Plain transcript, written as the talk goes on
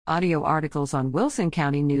Audio articles on Wilson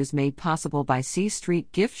County News made possible by C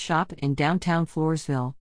Street Gift Shop in downtown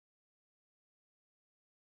Floresville.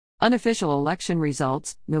 Unofficial election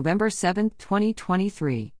results, November 7,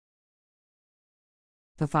 2023.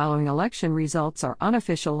 The following election results are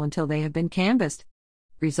unofficial until they have been canvassed.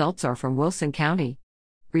 Results are from Wilson County.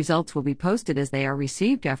 Results will be posted as they are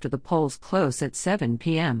received after the polls close at 7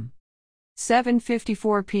 p.m.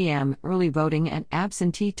 7:54 p.m. Early voting and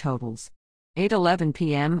absentee totals. 8:11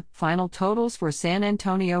 p.m. Final totals for San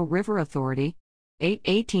Antonio River Authority.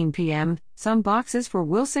 8:18 p.m. Some boxes for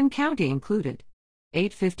Wilson County included.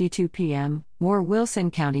 8:52 p.m. More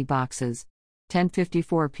Wilson County boxes.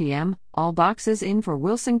 10:54 p.m. All boxes in for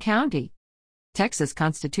Wilson County. Texas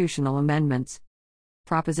Constitutional Amendments.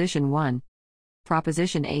 Proposition 1.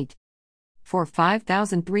 Proposition 8. For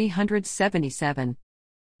 5,377.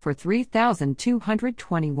 For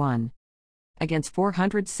 3,221. Against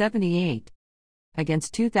 478.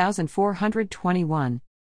 Against 2,421.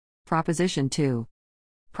 Proposition 2.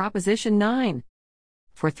 Proposition 9.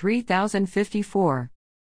 For 3,054.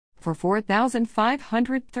 For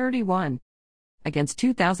 4,531. Against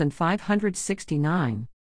 2,569.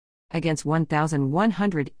 Against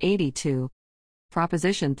 1,182.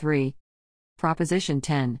 Proposition 3. Proposition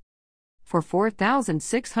 10. For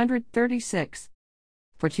 4,636.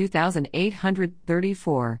 For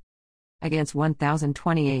 2,834. Against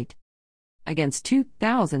 1,028. Against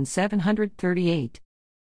 2,738.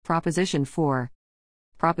 Proposition 4.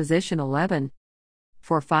 Proposition 11.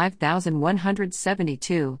 For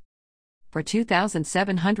 5,172. For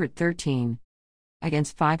 2,713.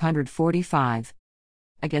 Against 545.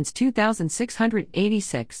 Against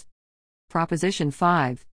 2,686. Proposition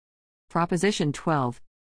 5. Proposition 12.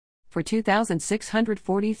 For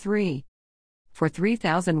 2,643. For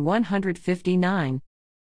 3,159.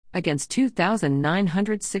 Against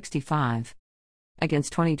 2,965.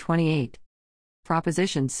 Against 2028.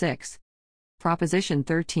 Proposition 6. Proposition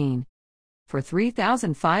 13. For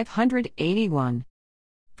 3,581.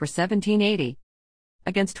 For 1,780.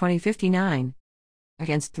 Against 2059.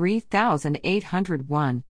 Against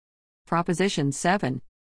 3,801. Proposition 7.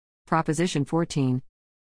 Proposition 14.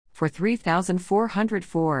 For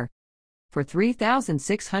 3,404. For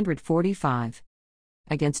 3,645.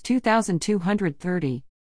 Against 2,230.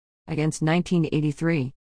 Against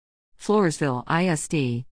 1983. Floresville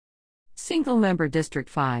ISD. Single-member District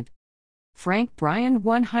 5. Frank Bryan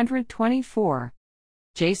 124.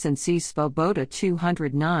 Jason C. Svoboda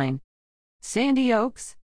 209. Sandy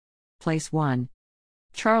Oaks. Place 1.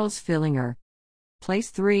 Charles Fillinger.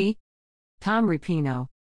 Place 3. Tom Rapino.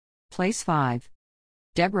 Place 5.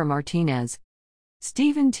 Deborah Martinez.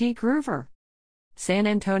 Stephen T. Groover. San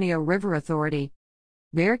Antonio River Authority.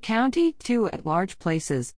 Bexar County, 2 at-large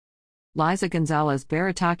places. Liza Gonzalez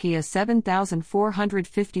Baratakia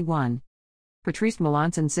 7,451. Patrice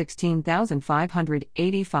Melanson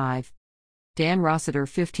 16,585. Dan Rossiter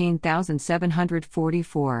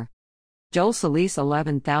 15,744. Joel Solis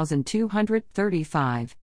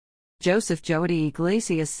 11,235. Joseph Joady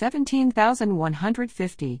Iglesias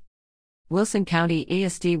 17,150. Wilson County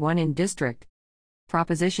ESD 1 in District.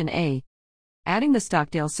 Proposition A. Adding the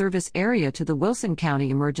Stockdale service area to the Wilson County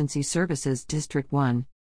Emergency Services District 1.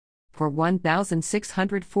 For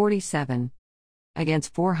 1,647.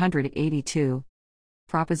 Against 482.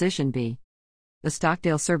 Proposition B. The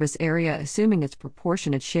Stockdale service area assuming its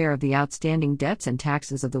proportionate share of the outstanding debts and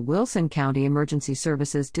taxes of the Wilson County Emergency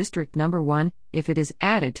Services District No. 1, if it is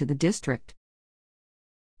added to the district.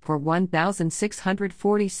 For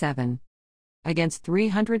 1,647. Against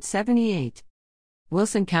 378.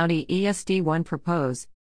 Wilson County ESD 1 propose.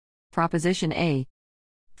 Proposition A.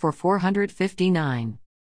 For 459.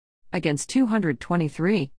 Against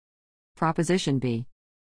 223. Proposition B.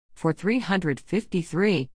 For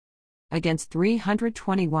 353. Against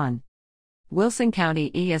 321. Wilson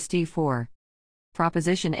County ESD 4.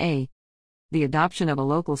 Proposition A. The adoption of a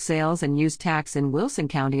local sales and use tax in Wilson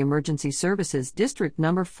County Emergency Services District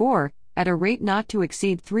No. 4 at a rate not to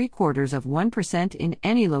exceed 0.75% in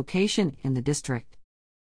any location in the district.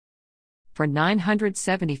 For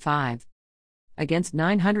 975. Against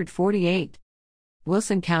 948.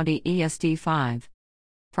 Wilson County ESD 5.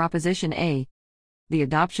 Proposition A. The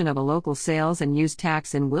adoption of a local sales and use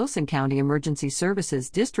tax in Wilson County Emergency Services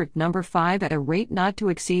District No. 5 at a rate not to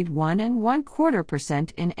exceed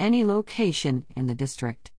 1.25% in any location in the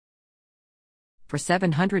district. For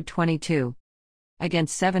 722.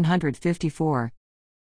 Against 754.